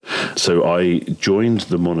So I joined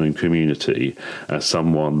the Monome community as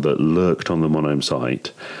someone that lurked on the Monome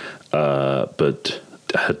site, but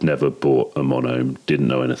had never bought a Monome, didn't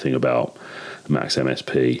know anything about Max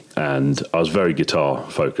MSP, and I was very guitar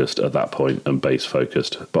focused at that point and bass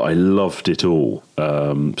focused, but I loved it all.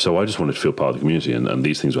 So I just wanted to feel part of the community, and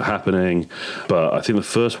these things were happening. But I think the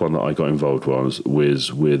first one that I got involved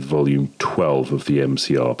was with volume 12 of the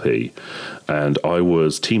MCRP, and I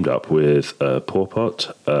was teamed up with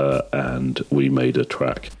Pawpot, and we made a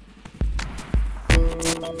track.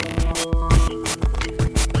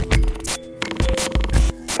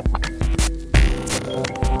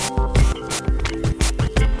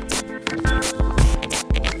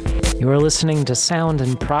 You are listening to Sound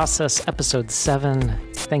and Process, Episode 7.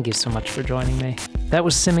 Thank you so much for joining me. That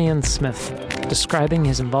was Simeon Smith, describing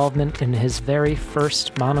his involvement in his very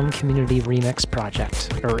first Monome Community Remix project,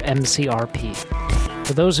 or MCRP.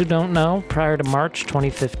 For those who don't know, prior to March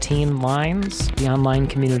 2015, Lines, the online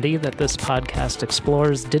community that this podcast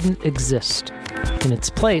explores, didn't exist. In its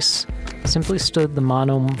place simply stood the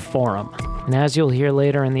Monome Forum. And as you'll hear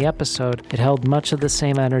later in the episode, it held much of the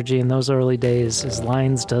same energy in those early days as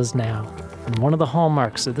Lines does now. And one of the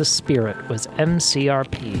hallmarks of this spirit was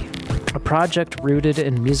MCRP, a project rooted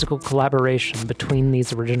in musical collaboration between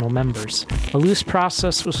these original members. A loose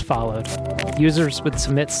process was followed. Users would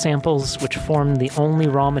submit samples which formed the only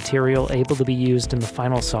raw material able to be used in the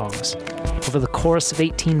final songs. Over the course of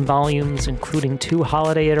 18 volumes, including 2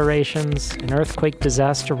 holiday iterations, an earthquake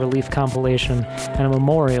disaster relief compilation, and a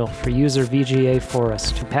memorial for user VGA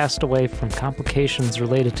Forrest, who passed away from complications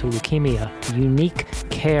related to leukemia, the unique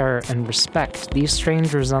care and respect these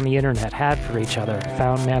strangers on the internet had for each other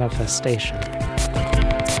found manifestation.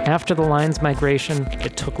 After the Lines migration,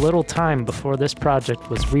 it took little time before this project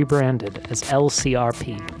was rebranded as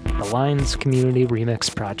LCRP, the Lines Community Remix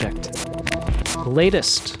Project. The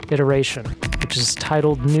latest iteration, which is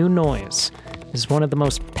titled New Noise, is one of the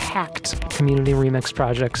most packed community remix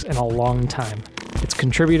projects in a long time. Its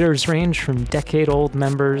contributors range from decade-old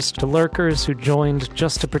members to lurkers who joined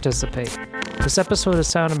just to participate. This episode of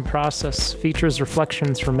Sound and Process features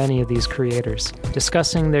reflections from many of these creators,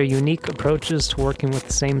 discussing their unique approaches to working with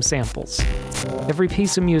the same samples. Every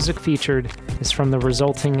piece of music featured is from the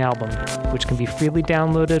resulting album, which can be freely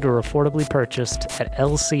downloaded or affordably purchased at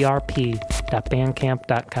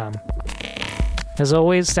lcrp.bandcamp.com. As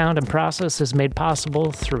always, Sound and Process is made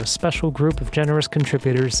possible through a special group of generous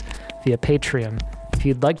contributors via Patreon. If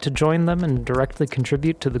you'd like to join them and directly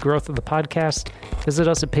contribute to the growth of the podcast, visit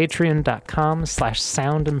us at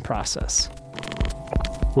patreon.com/soundandprocess.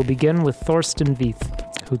 We'll begin with Thorsten Vieth,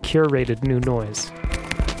 who curated New Noise.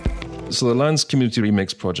 So the Lines Community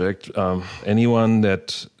Remix Project, anyone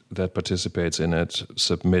that participates in it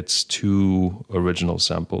submits 2 original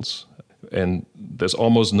samples. And there's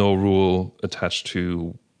almost no rule attached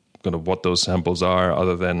to kind of what those samples are,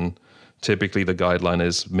 other than typically the guideline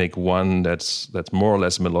is make one that's more or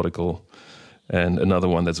less melodical and another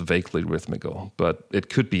one that's vaguely rhythmical. But it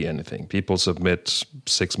could be anything. People submit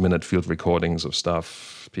 6-minute field recordings of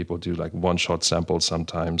stuff. People do like one-shot samples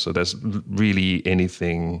sometimes. So there's really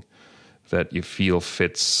anything that you feel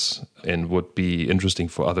fits and would be interesting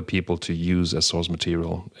for other people to use as source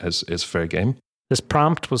material is fair game. This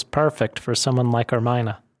prompt was perfect for someone like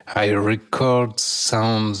Armina. I record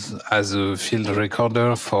sounds as a field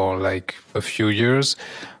recorder for like a few years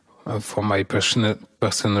for my personal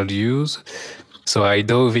use. So I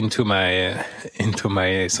dove into my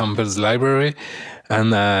samples library,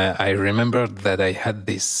 and I remembered that I had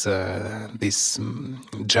this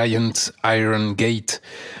giant iron gate,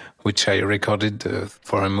 which I recorded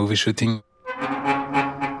for a movie shooting.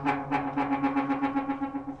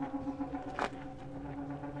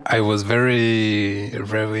 I was very,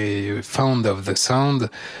 very fond of the sound,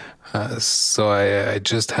 so I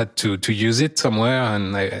just had to use it somewhere,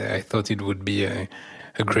 and I thought it would be a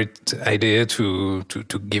great idea to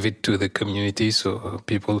give it to the community so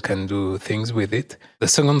people can do things with it. The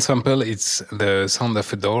second sample is the sound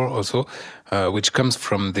of a door also, which comes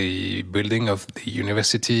from the building of the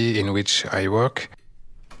university in which I work.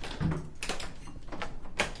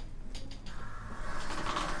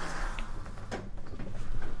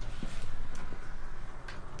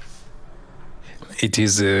 It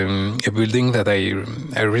is a building that I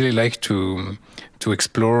really like to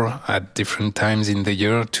explore at different times in the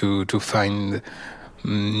year to find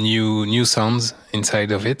new sounds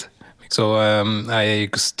inside of it. So I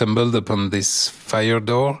stumbled upon this fire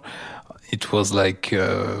door. It was like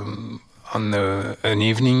on an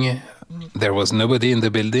evening. There was nobody in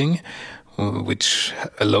the building, which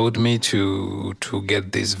allowed me to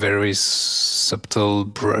get these very subtle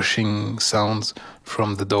brushing sounds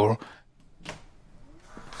from the door.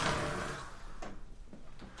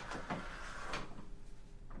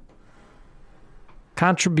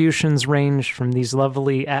 Contributions ranged from these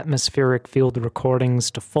lovely atmospheric field recordings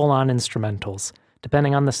to full-on instrumentals,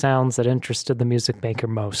 depending on the sounds that interested the music maker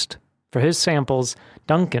most. For his samples,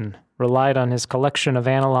 Duncan relied on his collection of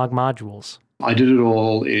analog modules. I did it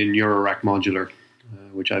all in Eurorack Modular,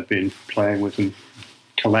 which I've been playing with and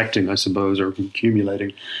collecting, I suppose, or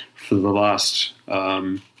accumulating for the last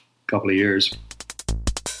couple of years.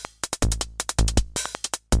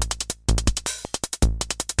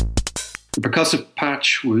 The percussive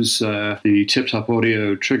patch was the Tip Top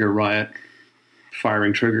Audio Trigger Riot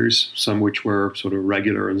firing triggers, some which were sort of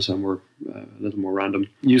regular and some were a little more random.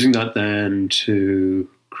 Using that then to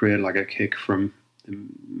create like a kick from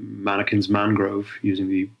Mannequin's Mangrove using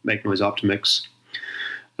the Make Noise Optimix,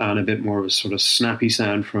 and a bit more of a sort of snappy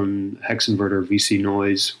sound from Hex Inverter VC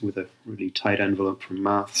Noise with a really tight envelope from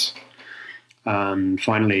Maths. And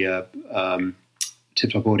finally,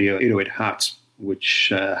 Tip Top Audio 808 Hats, which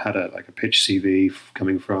had a pitch CV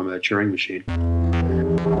coming from a Turing machine.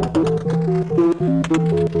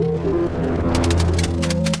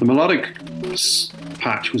 The melodic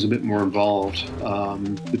patch was a bit more involved.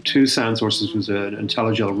 The two sound sources was an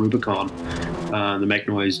IntelliGel Rubicon and the Make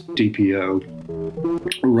Noise DPO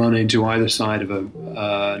run into either side of an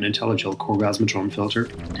IntelliGel Korgasmatron filter,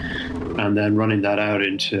 and then running that out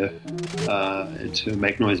into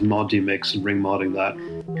Make Noise Mod Demix and ring modding that.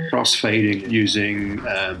 Crossfading using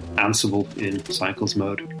Ansible in cycles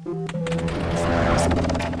mode.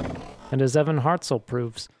 And as Evan Hartzell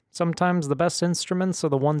proves, sometimes the best instruments are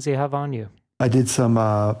the ones you have on you. I did some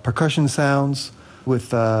percussion sounds with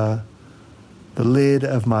the lid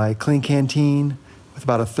of my clean canteen with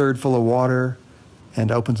about a third full of water, and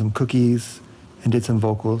opened some cookies and did some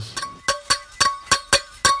vocals.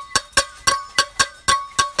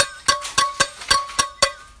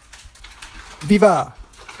 Viva!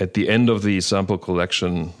 At the end of the sample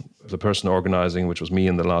collection, the person organizing, which was me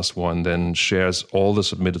in the last one, then shares all the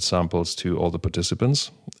submitted samples to all the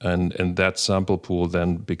participants. And that sample pool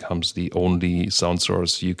then becomes the only sound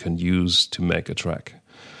source you can use to make a track.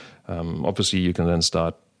 Obviously, you can then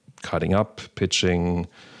start cutting up, pitching,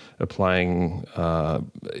 applying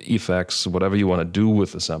effects, whatever you want to do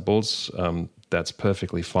with the samples. That's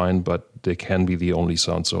perfectly fine, but they can be the only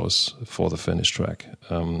sound source for the finished track.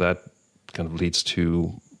 That kind of leads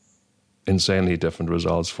to insanely different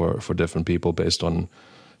results for different people based on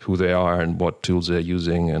who they are and what tools they're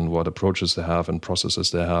using and what approaches they have and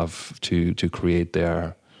processes they have to create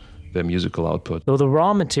their musical output. Though the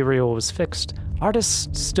raw material was fixed,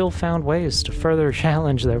 artists still found ways to further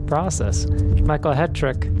challenge their process. Michael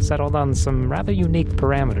Hetrick settled on some rather unique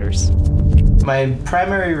parameters. My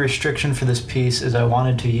primary restriction for this piece is I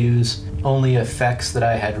wanted to use only effects that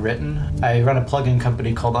I had written. I run a plugin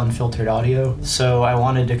company called Unfiltered Audio, so I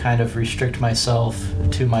wanted to kind of restrict myself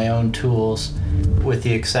to my own tools with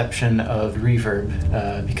the exception of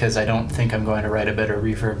reverb, because I don't think I'm going to write a better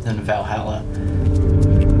reverb than Valhalla.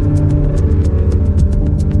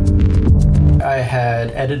 I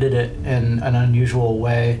had edited it in an unusual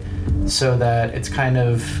way so that it's kind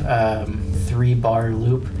of 3-bar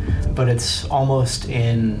loop, but it's almost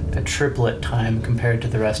in a triplet time compared to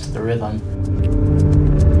the rest of the rhythm.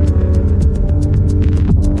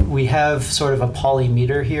 We have sort of a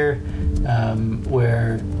polymeter here,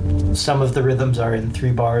 where some of the rhythms are in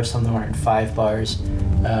 3 bars, some of them are in 5 bars,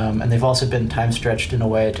 and they've also been time stretched in a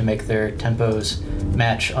way to make their tempos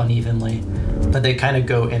match unevenly, but they kind of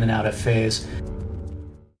go in and out of phase.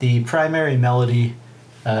 The primary melody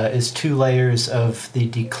is 2 layers of the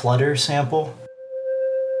declutter sample.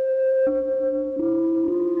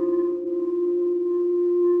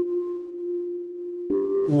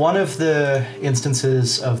 One of the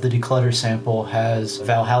instances of the declutter sample has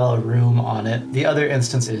Valhalla Room on it. The other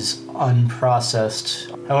instance is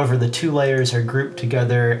unprocessed. However, the 2 layers are grouped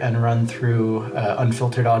together and run through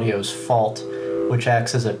Unfiltered Audio's Fault, which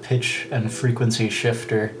acts as a pitch and frequency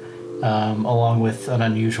shifter, along with an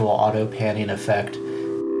unusual auto-panning effect.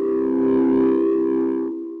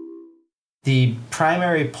 The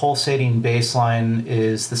primary pulsating bass line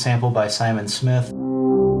is the sample by Simon Smith.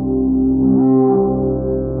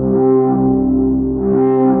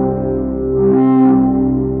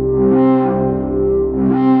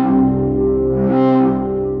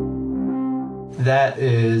 That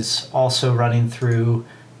is also running through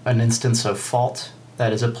an instance of Fault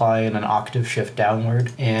that is applying an octave shift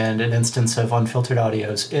downward, and an instance of Unfiltered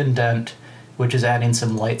Audio's Indent, which is adding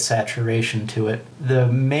some light saturation to it. The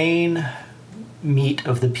main meat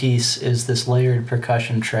of the piece is this layered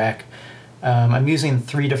percussion track, I'm using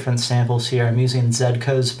 3 different samples here. I'm using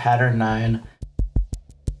Zedko's Pattern 9,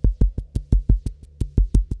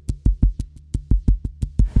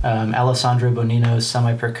 Alessandro Bonino's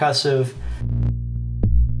Semi-Percussive,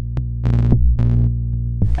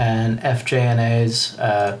 and FJNA's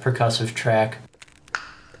percussive track.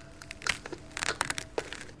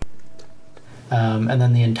 And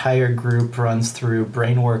then the entire group runs through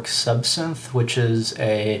Brainworks Subsynth, which is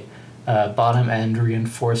a bottom-end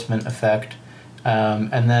reinforcement effect,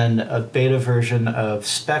 and then a beta version of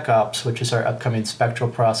Spec Ops, which is our upcoming spectral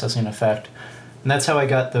processing effect. And that's how I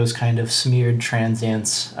got those kind of smeared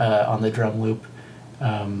transients on the drum loop,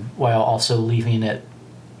 while also leaving it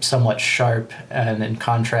somewhat sharp and in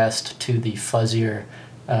contrast to the fuzzier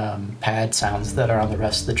pad sounds that are on the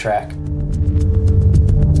rest of the track.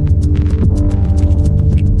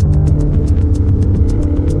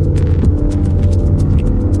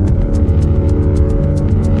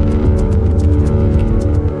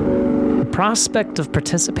 The prospect of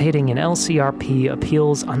participating in LCRP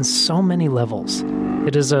appeals on so many levels.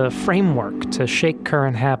 It is a framework to shake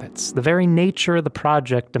current habits. The very nature of the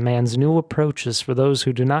project demands new approaches for those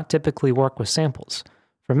who do not typically work with samples.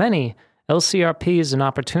 For many, LCRP is an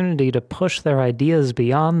opportunity to push their ideas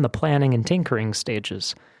beyond the planning and tinkering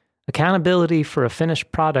stages. Accountability for a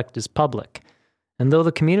finished product is public. And though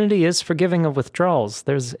the community is forgiving of withdrawals,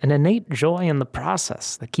 there's an innate joy in the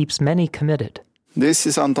process that keeps many committed. This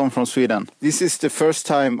is Anton from Sweden. This is the first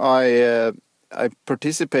time I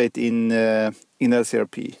participate in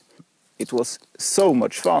LCRP. It was so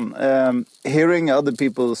much fun. Hearing other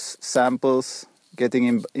people's samples,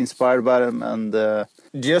 getting inspired by them, and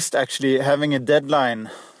just actually having a deadline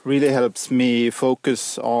really helps me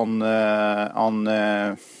focus on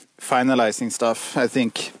finalizing stuff. I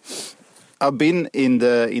think I've been in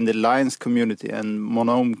the Lines community and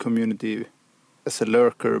Monome community as a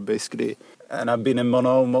lurker, basically. And I've been a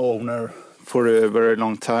Monome owner for a very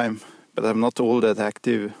long time, but I'm not all that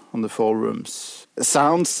active on the forums. The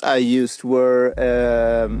sounds I used were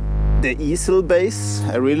the easel bass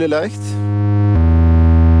I really liked.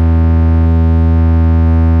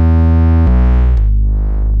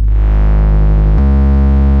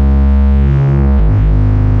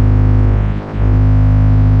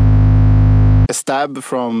 A stab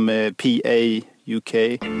from PA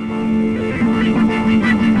UK.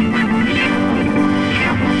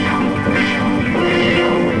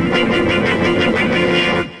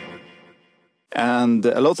 And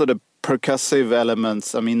a lot of the percussive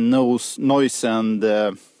elements, I mean noise and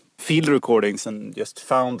field recordings and just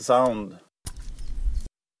found sound.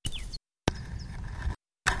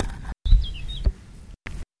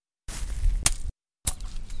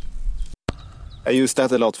 I use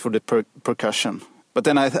that a lot for the percussion. But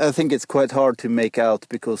then I think it's quite hard to make out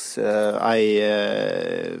because I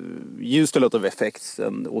used a lot of effects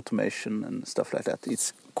and automation and stuff like that.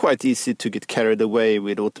 It's quite easy to get carried away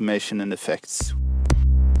with automation and effects.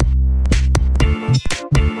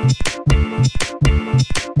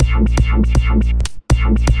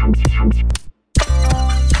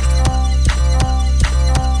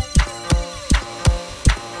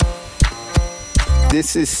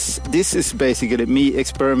 This is basically me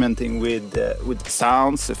experimenting with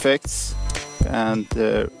sounds, effects, and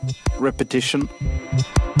repetition.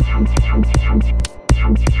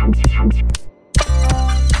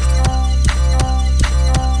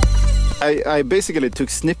 I basically took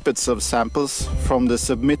snippets of samples from the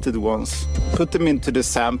submitted ones, put them into the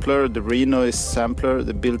sampler, the Renoise sampler,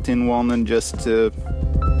 the built-in one, and just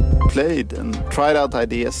played and tried out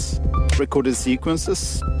ideas, recorded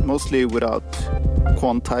sequences, mostly without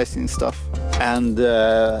quantizing stuff. And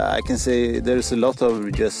I can say there's a lot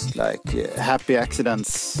of just like happy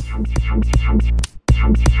accidents.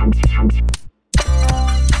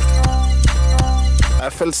 I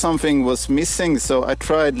felt something was missing, so I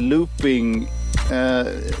tried looping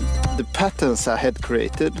the patterns I had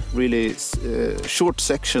created, really short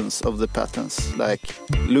sections of the patterns, like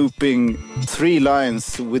looping 3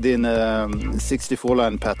 lines within a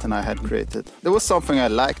 64-line pattern I had created. There was something I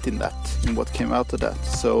liked in what came out of that.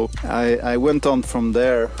 So I went on from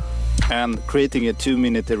there and creating a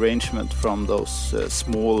 2-minute arrangement from those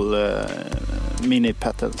small mini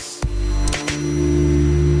patterns.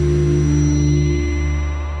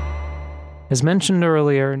 As mentioned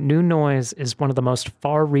earlier, New Noise is one of the most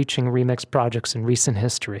far-reaching remix projects in recent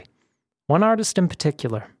history. One artist in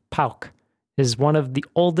particular, Pauk, is one of the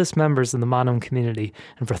oldest members in the Monome community,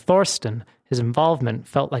 and for Thorsten, his involvement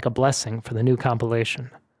felt like a blessing for the new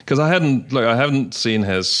compilation. Because I haven't seen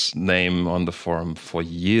his name on the forum for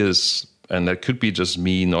years, and that could be just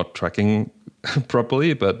me not tracking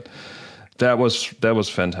properly, but that was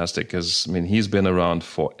fantastic, because I mean, he's been around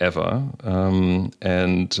forever,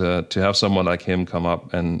 and to have someone like him come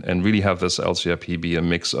up and really have this LCRP be a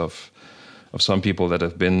mix of some people that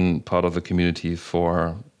have been part of the community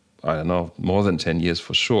for, I don't know, more than 10 years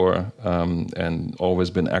for sure, and always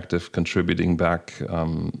been active, contributing back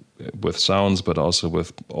with sounds, but also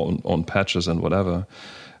with on patches and whatever.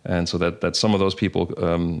 And so that some of those people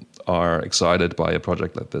are excited by a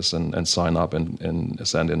project like this and sign up and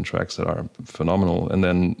send in tracks that are phenomenal. And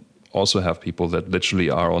then also have people that literally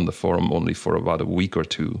are on the forum only for about a week or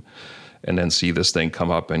two, and then see this thing come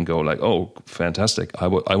up and go like, oh, fantastic, I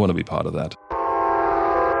want to be part of that.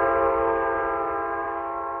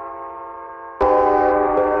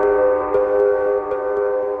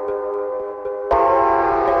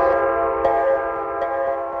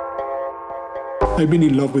 I've been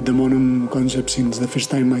in love with the Monum concept since the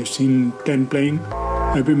first time I've seen Ken playing.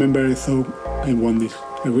 I remember I thought, I want this,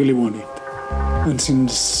 I really want it. And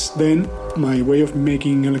since then, my way of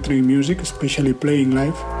making electronic music, especially playing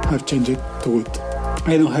live, have changed to it.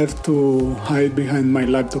 I don't have to hide behind my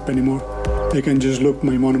laptop anymore. I can just look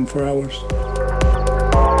my Monum for hours.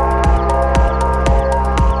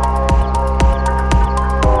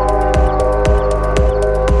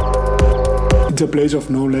 It's a place of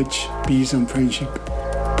knowledge, peace and friendship.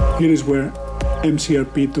 Here is where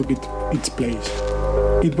MCRP took its place.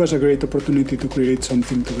 It was a great opportunity to create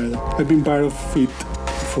something together. I've been part of it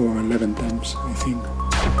for 11 times, I think.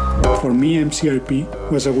 For me, MCRP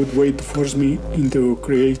was a good way to force me into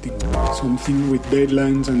creating something with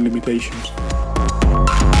deadlines and limitations.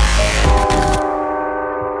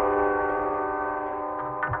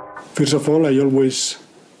 First of all, I always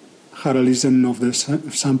had a listen of the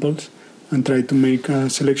samples and tried to make a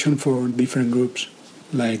selection for different groups,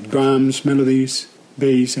 like drums, melodies,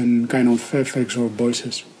 bass, and kind of effects or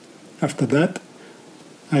voices. After that,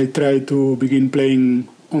 I tried to begin playing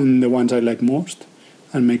on the ones I like most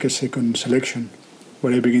and make a second selection,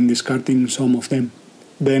 where I begin discarding some of them.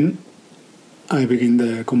 Then I begin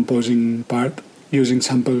the composing part, using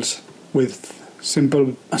samples with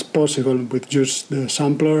simple as possible, with just the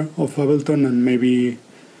sampler of Ableton and maybe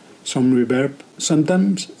some reverb.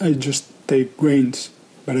 Sometimes I just take grains,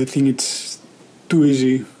 but I think it's too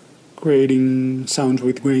easy creating sounds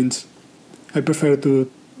with grains. I prefer to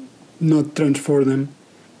not transform them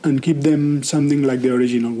and keep them something like the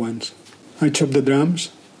original ones. I chop the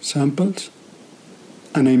drums, samples,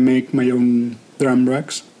 and I make my own drum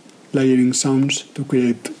racks, layering sounds to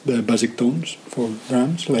create the basic tones for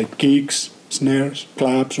drums, like kicks, snares,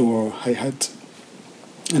 claps, or hi-hats.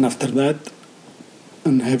 And after that,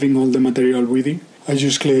 and having all the material ready, I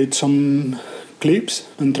just create some clips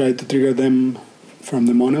and try to trigger them from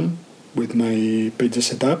the Monum with my pages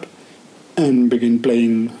set up and begin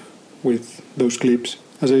playing with those clips.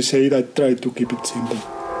 As I said, I try to keep it simple.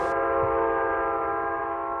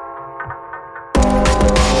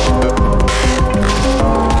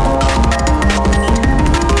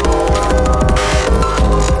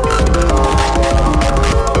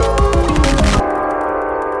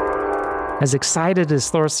 As excited as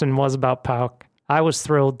Thorsten was about Pauk, I was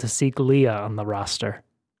thrilled to see Glia on the roster.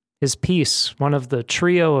 His piece, one of the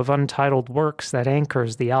trio of untitled works that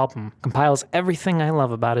anchors the album, compiles everything I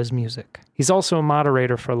love about his music. He's also a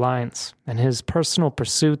moderator for Lines, and his personal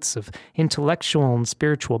pursuits of intellectual and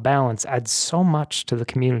spiritual balance add so much to the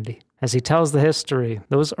community. As he tells the history,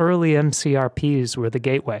 those early MCRPs were the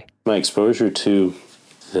gateway. My exposure to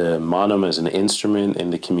the Monum as an instrument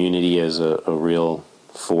and the community as a real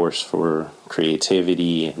force for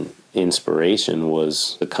creativity and inspiration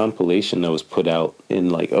was a compilation that was put out in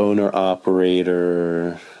like Owner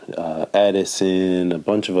Operator, Edison, a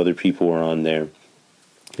bunch of other people were on there.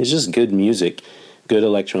 It's just good music, good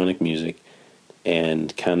electronic music,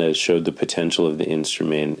 and kind of showed the potential of the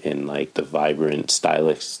instrument and like the vibrant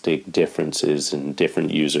stylistic differences and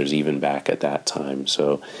different users even back at that time.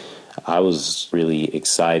 So I was really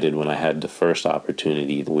excited when I had the first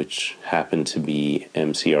opportunity, which happened to be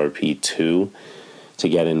MCRP 2, to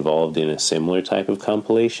get involved in a similar type of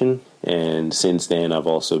compilation. And since then, I've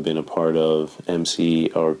also been a part of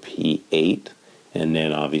MCRP 8, and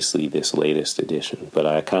then obviously this latest edition. But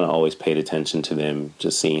I kind of always paid attention to them,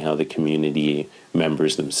 just seeing how the community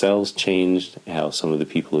members themselves changed, how some of the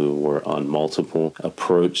people who were on multiple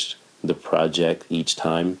approached the project each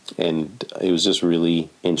time. And it was just really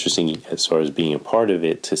interesting as far as being a part of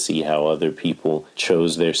it to see how other people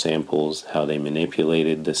chose their samples, how they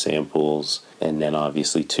manipulated the samples, and then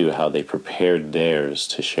obviously too how they prepared theirs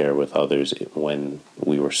to share with others when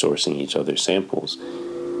we were sourcing each other's samples.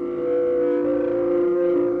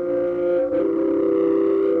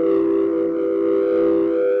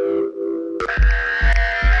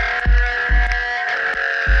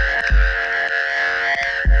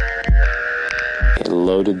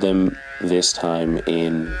 loaded them this time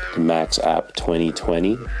in Max App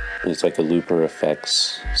 2020. It's like a Looper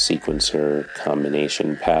Effects sequencer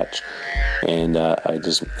combination patch. And I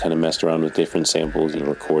just kind of messed around with different samples and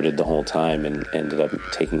recorded the whole time, and ended up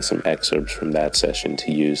taking some excerpts from that session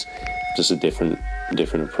to use. Just a different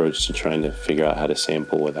approach to trying to figure out how to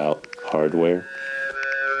sample without hardware.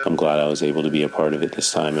 I'm glad I was able to be a part of it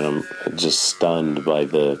this time, and I'm just stunned by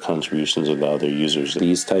the contributions of the other users.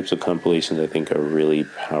 These types of compilations, I think, are really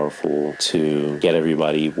powerful to get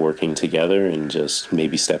everybody working together and just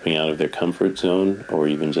maybe stepping out of their comfort zone, or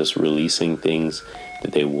even just releasing things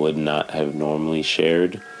that they would not have normally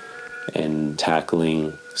shared, and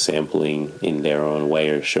tackling sampling in their own way,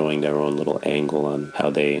 or showing their own little angle on how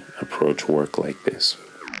they approach work like this.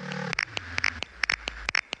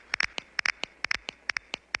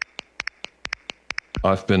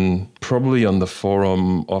 I've been probably on the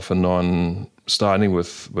forum off and on, starting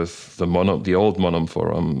with the old Monum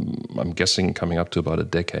forum, I'm guessing coming up to about a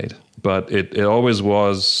decade. But it always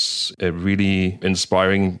was a really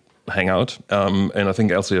inspiring hangout, and I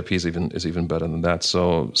think LCRP is even better than that.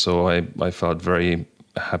 So I felt very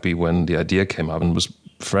happy when the idea came up, and was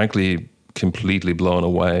frankly completely blown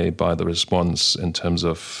away by the response in terms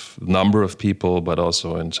of number of people, but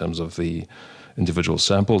also in terms of the individual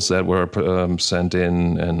samples that were sent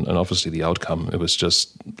in, and obviously the outcome. It was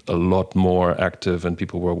just a lot more active, and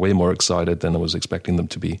people were way more excited than I was expecting them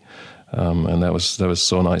to be. And that was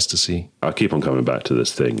so nice to see. I keep on coming back to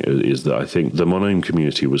this thing, is that I think the Monome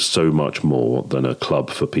community was so much more than a club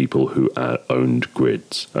for people who owned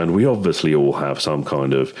grids. And we obviously all have some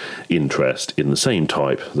kind of interest in the same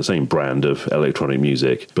type, the same brand of electronic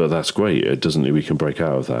music, but that's great. It doesn't mean we can break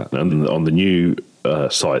out of that. And on the new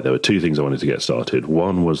site, there were two things I wanted to get started.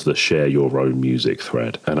 One was the share your own music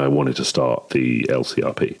thread, and I wanted to start the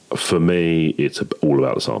LCRP. For me, it's all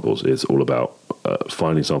about the samples. It's all about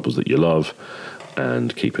finding samples that you love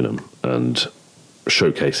and keeping them and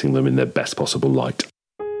showcasing them in their best possible light.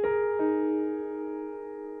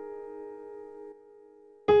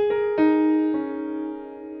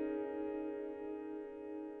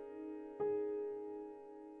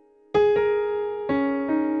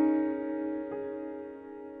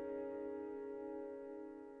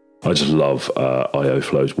 I just love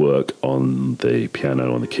IOFlow's work on the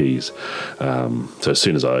piano, on the keys. So as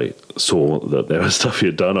soon as I saw that there was stuff he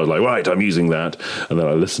had done, I was like, right, I'm using that. And then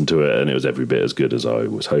I listened to it, and it was every bit as good as I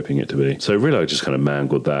was hoping it to be. So really, I just kind of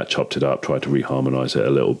mangled that, chopped it up, tried to reharmonize it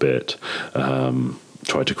a little bit,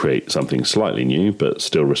 tried to create something slightly new, but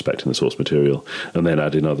still respecting the source material, and then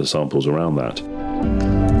add in other samples around that.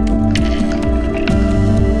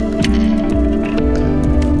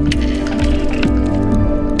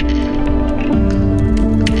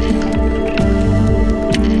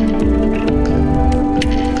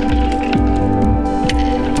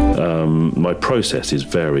 My process is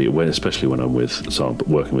especially when I'm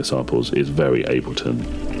working with samples, is very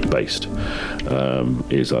Ableton based.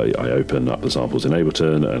 I open up the samples in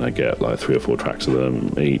Ableton, and I get like 3 or 4 tracks of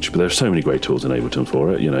them each. But there's so many great tools in Ableton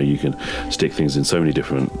for it. You know, you can stick things in so many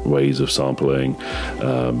different ways of sampling,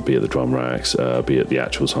 be it the drum racks, be it the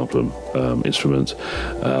actual sampler instruments,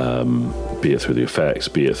 be it through the effects,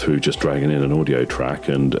 be it through just dragging in an audio track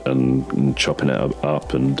and chopping it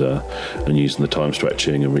up and using the time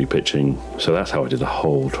stretching and repitching. So that's how I did the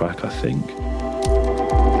whole track, I think.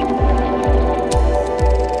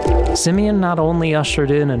 Simeon not only ushered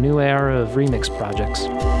in a new era of remix projects,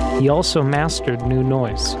 he also mastered new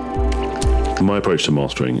noise. My approach to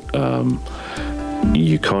mastering,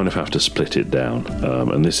 you kind of have to split it down,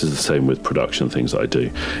 and this is the same with production things that I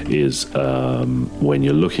do, is when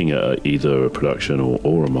you're looking at either a production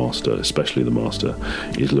or a master, especially the master,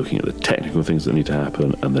 is looking at the technical things that need to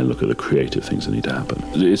happen, and then look at the creative things that need to happen.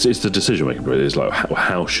 It's the decision making, but it's like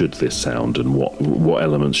how should this sound, and what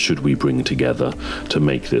elements should we bring together to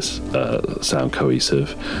make this sound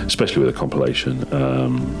cohesive, especially with a compilation.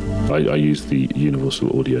 I use the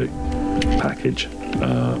Universal Audio package.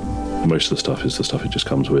 Most of the stuff is the stuff it just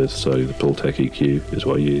comes with, so the Pultec EQ is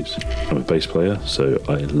what I use. I'm a bass player, so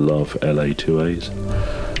I love LA2As,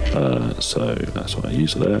 so that's what I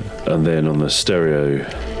use there. And then on the stereo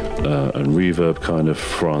and reverb kind of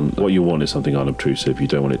front, what you want is something unobtrusive. You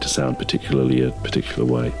don't want it to sound particularly a particular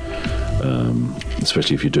way,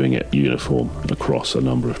 especially if you're doing it uniform across a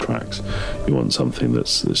number of tracks. You want something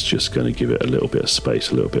that's just going to give it a little bit of space,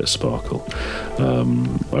 a little bit of sparkle.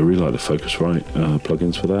 I really like the Focusrite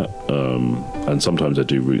plugins for that, and sometimes I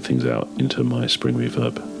do route things out into my Spring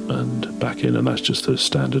Reverb and back in, and that's just a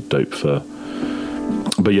standard dope fur.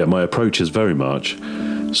 But yeah, my approach is very much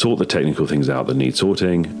sort the technical things out that need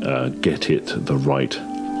sorting, get it the right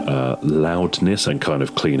loudness and kind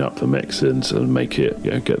of clean up the mix and make it,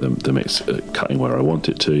 get the mix cutting where I want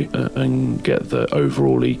it to, and get the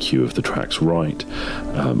overall EQ of the tracks right.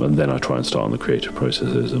 And then I try and start on the creative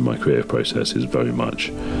processes, and my creative process is very much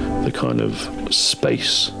the kind of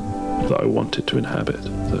space that I want it to inhabit,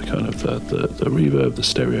 the kind of the reverb, the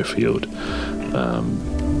stereo field,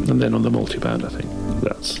 and then on the multiband, I think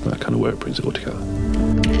that's kind of where it brings it all together.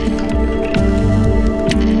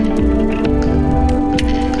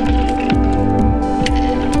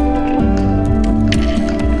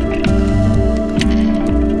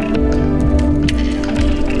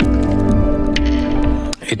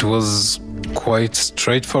 It was quite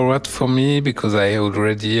straightforward for me because I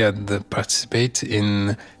already had participated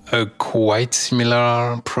in a quite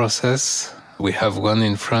similar process. We have one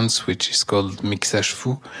in France which is called mixage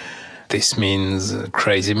fou. This means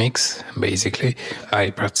crazy mix, basically. I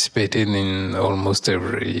participated in almost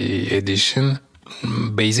every edition.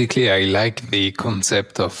 Basically, I like the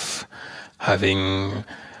concept of having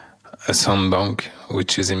a sound bank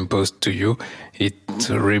which is imposed to you. It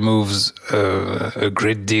removes a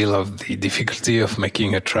great deal of the difficulty of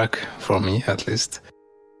making a track, for me at least.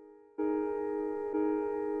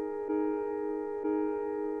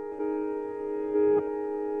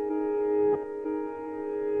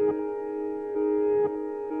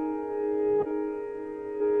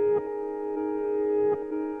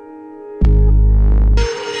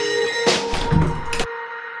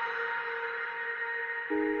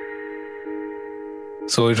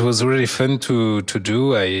 So it was really fun to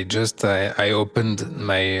do. I opened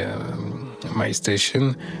my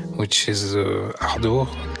station, which is Ardour.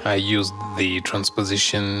 I used the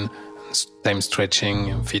transposition, time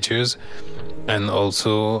stretching features, and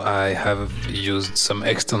also I have used some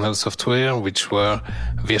external software, which were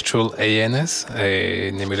Virtual ANS,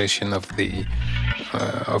 an emulation of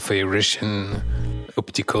a Russian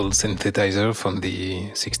optical synthesizer from the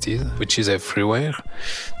 60s, which is a freeware.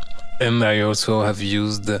 And I also have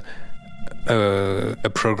used a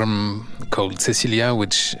program called Cecilia,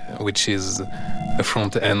 which is a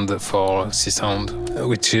front end for Csound,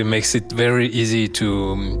 which makes it very easy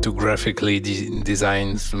to graphically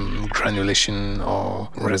design some granulation or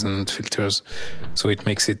resonant filters. So it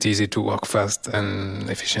makes it easy to work fast and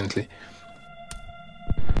efficiently.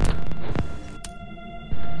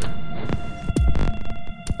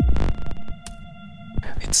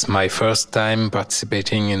 It's my first time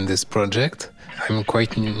participating in this project. I'm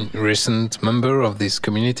quite a recent member of this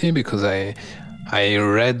community because I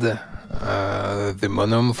read the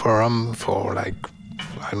Monome forum for a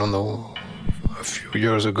few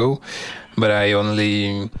years ago, but I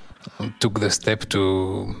only took the step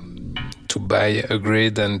to buy a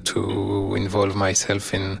grid and to involve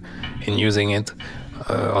myself in using it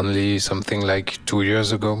only something like 2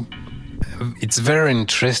 years ago. It's very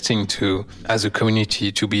interesting as a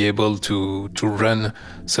community, to be able to run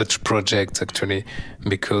such projects actually,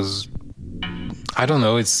 because I don't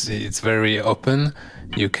know, it's very open.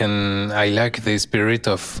 I like the spirit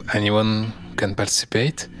of anyone can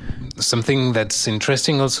participate. Something that's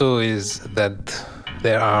interesting also is that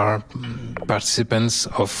there are participants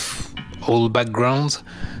of all backgrounds.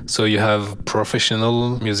 So you have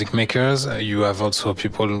professional music makers. You have also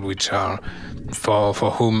people which are for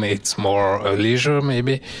whom it's more a leisure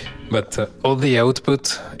maybe, but all the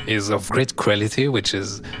output is of great quality, which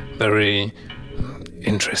is very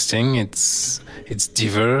interesting. It's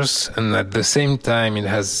diverse, and at the same time it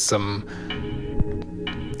has some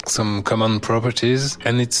common properties,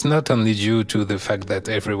 and it's not only due to the fact that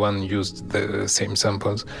everyone used the same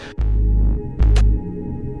samples.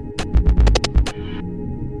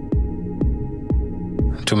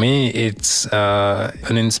 To me, it's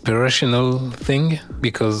an inspirational thing,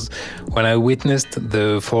 because when I witnessed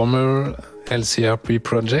the former LCRP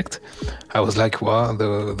project, I was like, wow,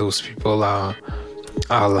 those people are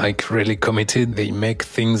like really committed. They make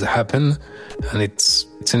things happen, and it's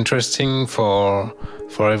interesting for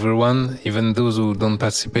everyone, even those who don't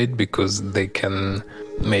participate, because they can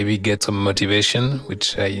maybe get some motivation,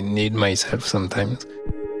 which I need myself sometimes.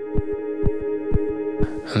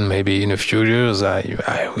 And maybe in a few years,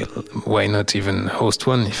 I will. Why not even host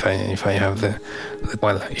one if I have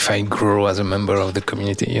if I grow as a member of the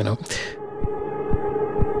community, you know.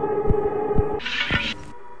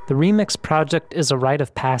 The Remix project is a rite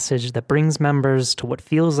of passage that brings members to what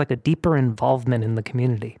feels like a deeper involvement in the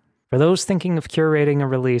community. For those thinking of curating a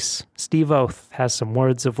release, Steve Oath has some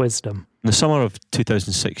words of wisdom. In the summer of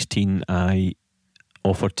 2016, I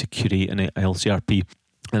offered to curate an LCRP.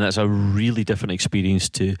 And that's a really different experience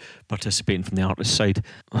to participating from the artist side.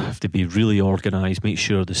 I have to be really organised, make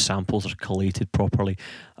sure the samples are collated properly,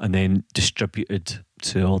 and then distributed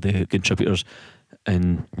to all the contributors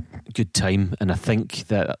in good time. And I think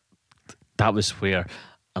that was where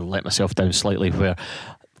I let myself down slightly, where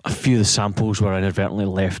a few of the samples were inadvertently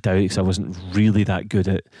left out because I wasn't really that good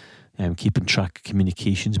at keeping track of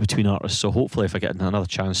communications between artists. So hopefully if I get another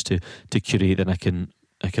chance to curate, then I can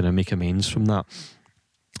make amends from that.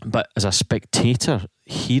 But as a spectator,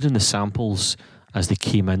 hearing the samples as they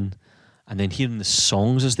came in and then hearing the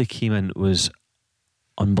songs as they came in was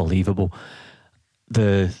unbelievable.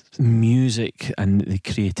 The music and the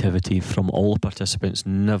creativity from all the participants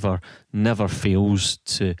never fails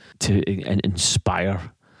to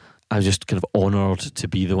inspire. I was just kind of honoured to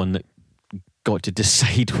be the one that got to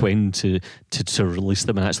decide when to release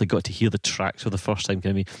them and actually got to hear the tracks for the first time.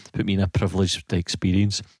 Kind of put me in a privileged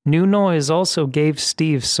experience. New Noise also gave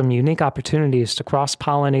Steve some unique opportunities to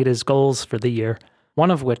cross-pollinate his goals for the year,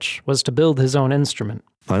 one of which was to build his own instrument.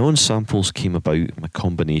 My own samples came about a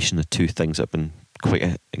combination of two things I've been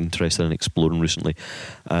quite interested in exploring recently.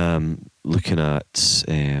 Looking at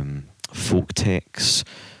Folk Tech's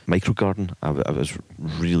Microgarden. I was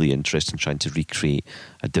really interested in trying to recreate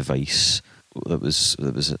a device that was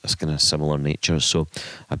a kind of similar nature. So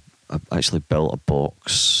I actually built a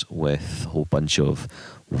box with a whole bunch of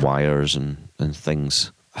wires and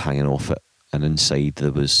things hanging off it, and inside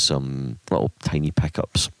there was some little tiny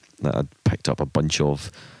pickups that I'd picked up a bunch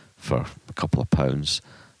of for a couple of £,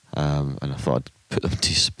 and I thought I'd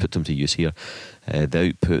put them to use here. The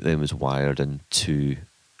output then was wired into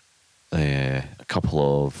a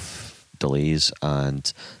couple of delays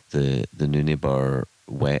and the Nunaber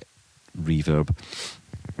wet reverb,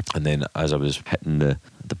 and then as I was hitting the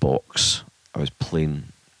box, I was playing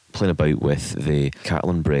about with the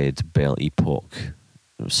Catalan Bred Bell Epoch,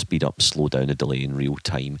 speed up, slow down the delay in real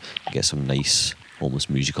time, get some nice almost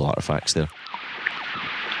musical artifacts there.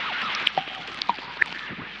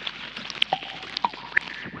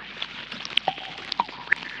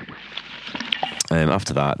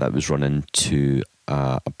 After that was run into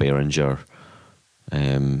a Behringer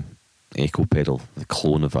echo pedal, the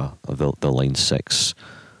clone of the Line 6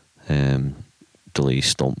 delay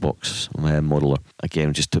stomp box modeler.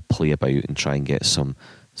 Again, just to play about and try and get some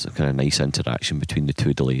kind of nice interaction between the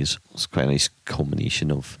two delays. It's quite a nice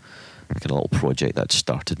combination of kind of little project that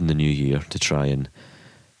started in the new year to try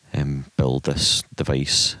and build this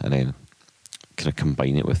device and then kind of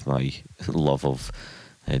combine it with my love of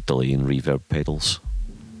delay and reverb pedals.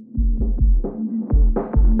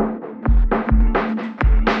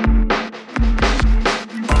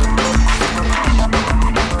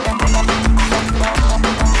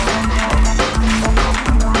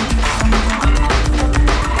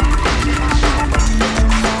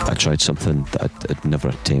 I tried something that I'd never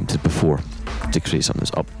attempted before, to create something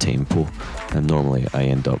that's up-tempo, and normally I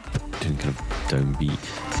end up doing kind of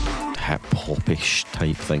downbeat, hip-hop-ish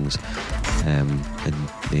type things in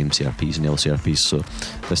the MCRPs and LCRPs, so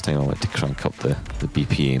this time I wanted to crank up the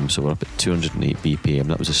BPM, so we're up at 208 BPM.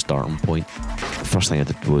 That was a starting point. The first thing I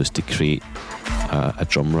did was to create a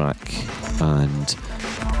drum rack, and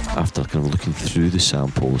after kind of looking through the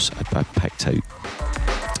samples, I picked out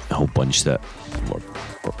a whole bunch that were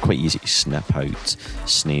quite easy to snip out,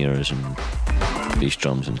 snares and bass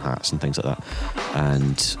drums and hats and things like that,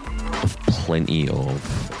 and with plenty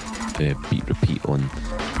of beat repeat on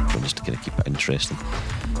just to kind of keep it interesting.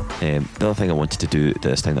 The other thing I wanted to do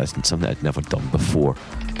this time, that's something I'd never done before,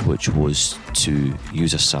 which was to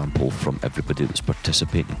use a sample from everybody that's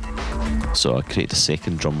participating. So I created a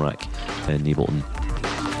second drum rack in Ableton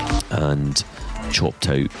and chopped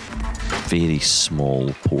out very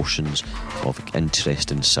small portions of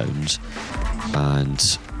interesting sounds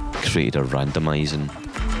and created a randomizing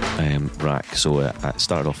rack. So I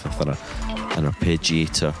started off with an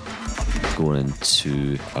arpeggiator going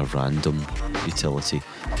into a random utility,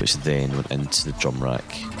 which then went into the drum rack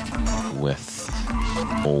with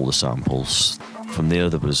all the samples. From there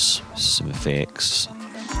was some effects,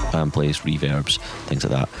 amplifiers, reverbs, things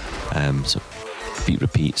like that. So beat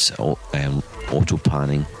repeats, auto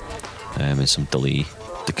panning, and some delay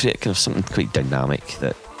to create kind of something quite dynamic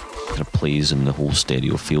that kind of plays in the whole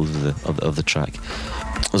stereo field of the track.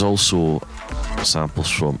 There's also samples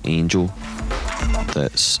from Angel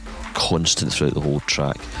that's constant throughout the whole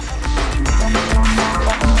track.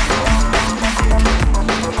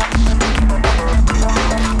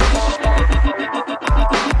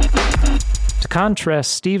 To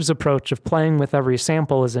contrast Steve's approach of playing with every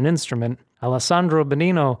sample as an instrument, Alessandro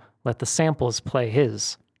Benino let the samples play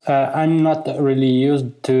his. I'm not really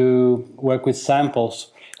used to work with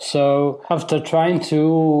samples. So after trying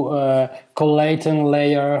to collate and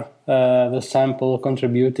layer the sample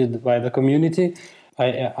contributed by the community,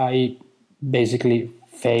 I basically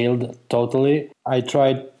failed totally. I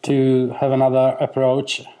tried to have another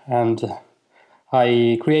approach, and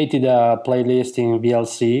I created a playlist in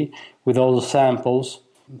VLC with all the samples,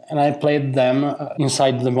 and I played them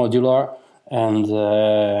inside the modular and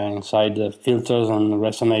inside the filters and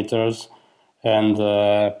resonators and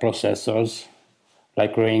processors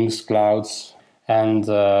like rings, clouds, and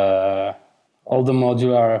all the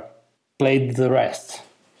modular played the rest.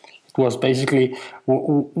 It was basically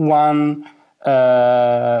one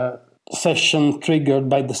session triggered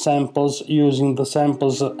by the samples, using the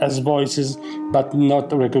samples as voices, but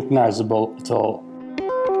not recognizable at all.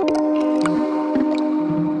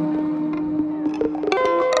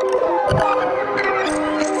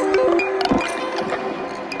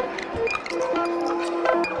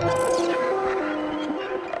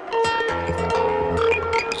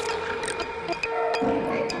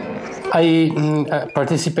 I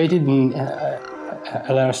participated in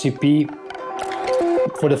LRCP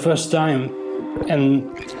for the first time,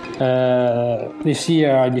 and this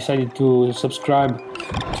year I decided to subscribe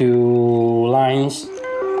to Lines,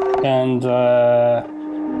 and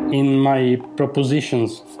in my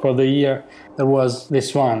propositions for the year there was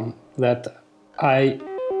this one, that I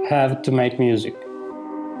have to make music.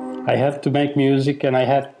 I have to make music and I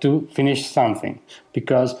have to finish something,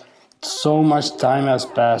 because so much time has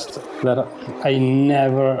passed that I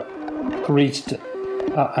never reached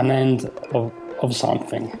an end of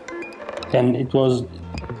something. And it was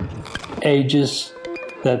ages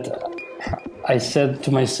that I said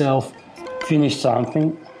to myself, finish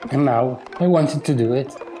something, and now I wanted to do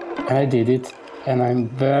it, and I did it, and I'm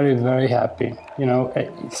very, very happy. You know,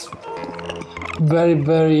 it's very,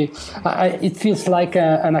 very, it feels like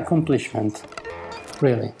an accomplishment.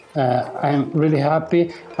 Really. I'm really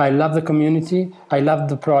happy. I love the community. I love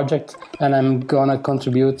the project, and I'm gonna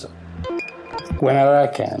contribute whenever I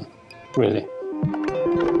can. Really.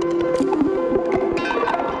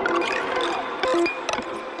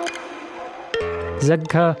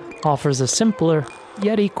 Zegka offers a simpler,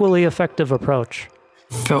 yet equally effective approach.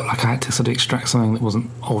 Felt like I had to sort of extract something that wasn't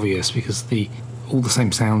obvious, because all the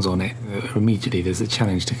same sounds on it, immediately there's a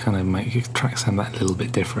challenge to kind of make your track sound that little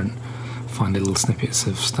bit different. Find little snippets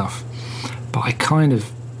of stuff, but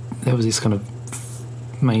there was this kind of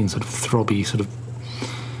main sort of throbby, sort of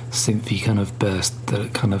synthy kind of burst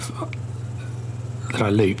that I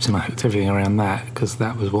looped, and I hooked everything around that, because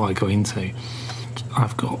that was what I got into.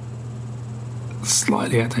 I've got a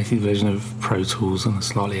slightly outdated version of Pro Tools and a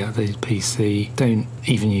slightly outdated PC. Don't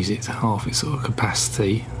even use it to half its sort of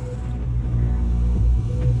capacity.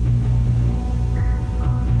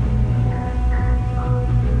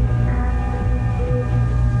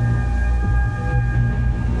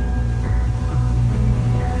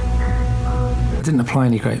 I didn't apply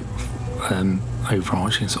any great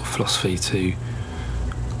overarching sort of philosophy to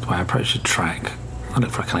the way I approached the track. I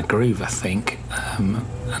looked for a kind of groove, I think, and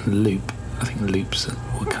loop. I think the loops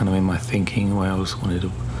were kind of in my thinking, where I always wanted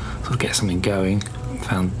to sort of get something going.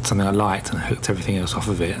 Found something I liked and hooked everything else off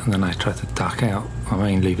of it, and then I tried to duck out my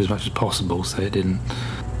main loop as much as possible so it didn't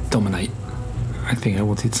dominate. I think I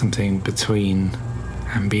wanted something between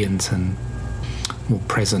ambient and more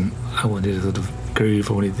present. I wanted a sort of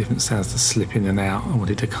groove, I wanted different sounds to slip in and out. I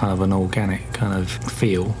wanted a kind of an organic kind of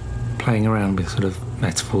feel, playing around with sort of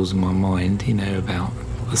metaphors in my mind, you know, about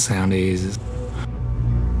what the sound is.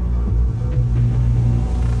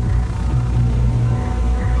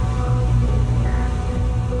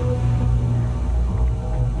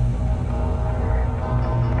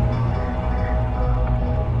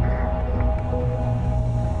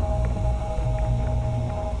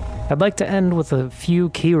 I'd like to end with a few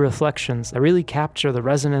key reflections that really capture the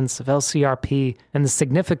resonance of LCRP and the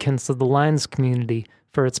significance of the Lines community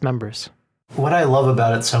for its members. What I love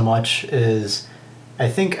about it so much is I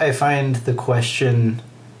think I find the question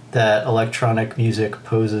that electronic music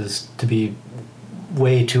poses to be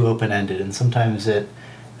way too open-ended, and sometimes it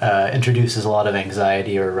introduces a lot of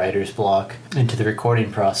anxiety or writer's block into the recording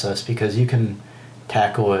process, because you can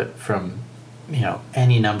tackle it from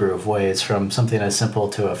any number of ways, from something as simple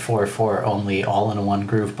to a 4/4 only all-in-one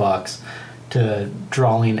groove box to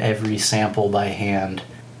drawing every sample by hand.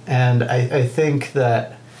 And I think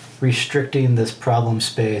that restricting this problem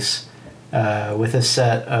space with a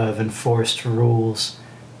set of enforced rules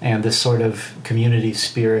and this sort of community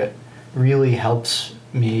spirit really helps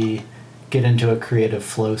me get into a creative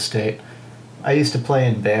flow state. I used to play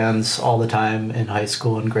in bands all the time in high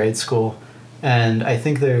school and grade school, and I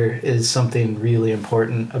think there is something really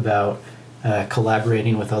important about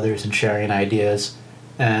collaborating with others and sharing ideas.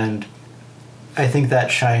 And I think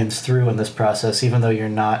that shines through in this process, even though you're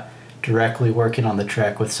not directly working on the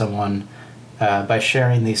track with someone. by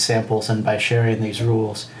sharing these samples and by sharing these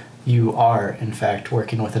rules, you are, in fact,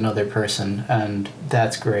 working with another person, and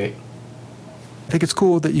that's great. I think it's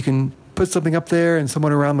cool that you can put something up there and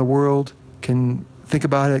someone around the world can think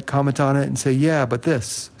about it, comment on it, and say, yeah, but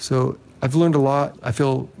this. So I've learned a lot. I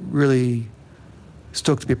feel really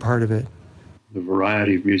stoked to be a part of it. The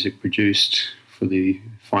variety of music produced for the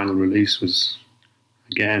final release was,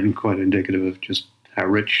 again, quite indicative of just how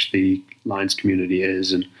rich the Lines community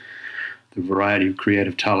is and the variety of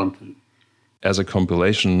creative talent. As a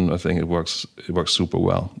compilation, I think it works super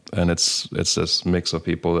well. And it's this mix of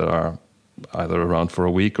people that are either around for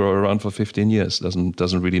a week or around for 15 years.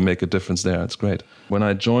 Doesn't really make a difference there. It's great. When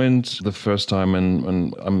I joined the first time,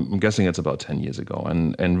 and I'm guessing it's about 10 years ago,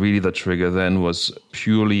 and really the trigger then was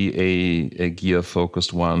purely a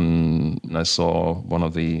gear-focused one. I saw one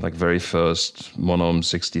of the very first Monome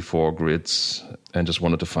 64 grids and just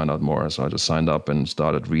wanted to find out more. So I just signed up and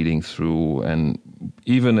started reading through. And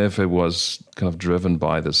even if it was kind of driven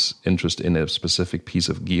by this interest in a specific piece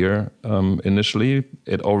of gear initially,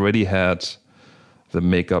 it already had the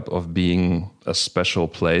makeup of being a special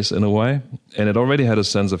place in a way. And it already had a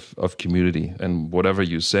sense of community. And whatever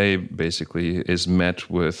you say basically is met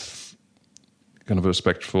with kind of a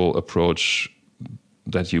respectful approach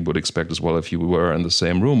that you would expect as well if you were in the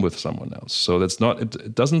same room with someone else. So that's not,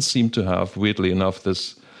 it doesn't seem to have, weirdly enough,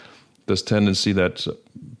 this tendency that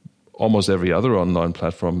almost every other online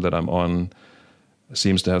platform that I'm on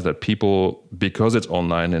seems to have, that people, because it's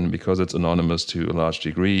online and because it's anonymous to a large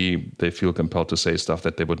degree, they feel compelled to say stuff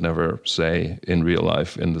that they would never say in real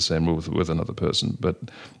life in the same room with another person. But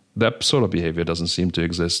that sort of behavior doesn't seem to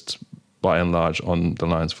exist by and large on the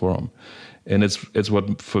Lines forum. And it's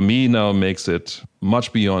what, for me, now makes it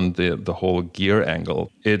much beyond the whole gear angle.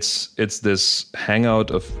 It's this hangout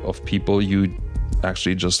of people you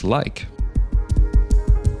actually just like.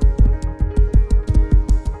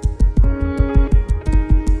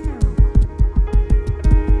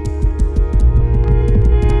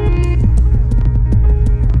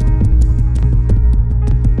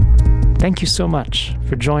 Thank you so much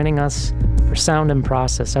for joining us for Sound in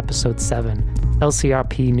Process Episode 7,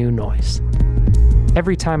 LCRP New Noise.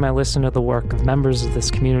 Every time I listen to the work of members of this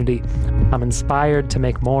community, I'm inspired to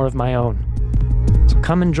make more of my own. So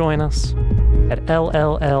come and join us at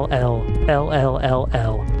LLLL,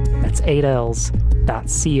 that's 8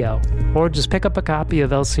 L's.co, or just pick up a copy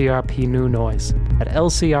of LCRP New Noise at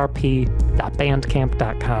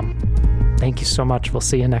lcrp.bandcamp.com. Thank you so much. We'll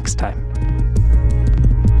see you next time.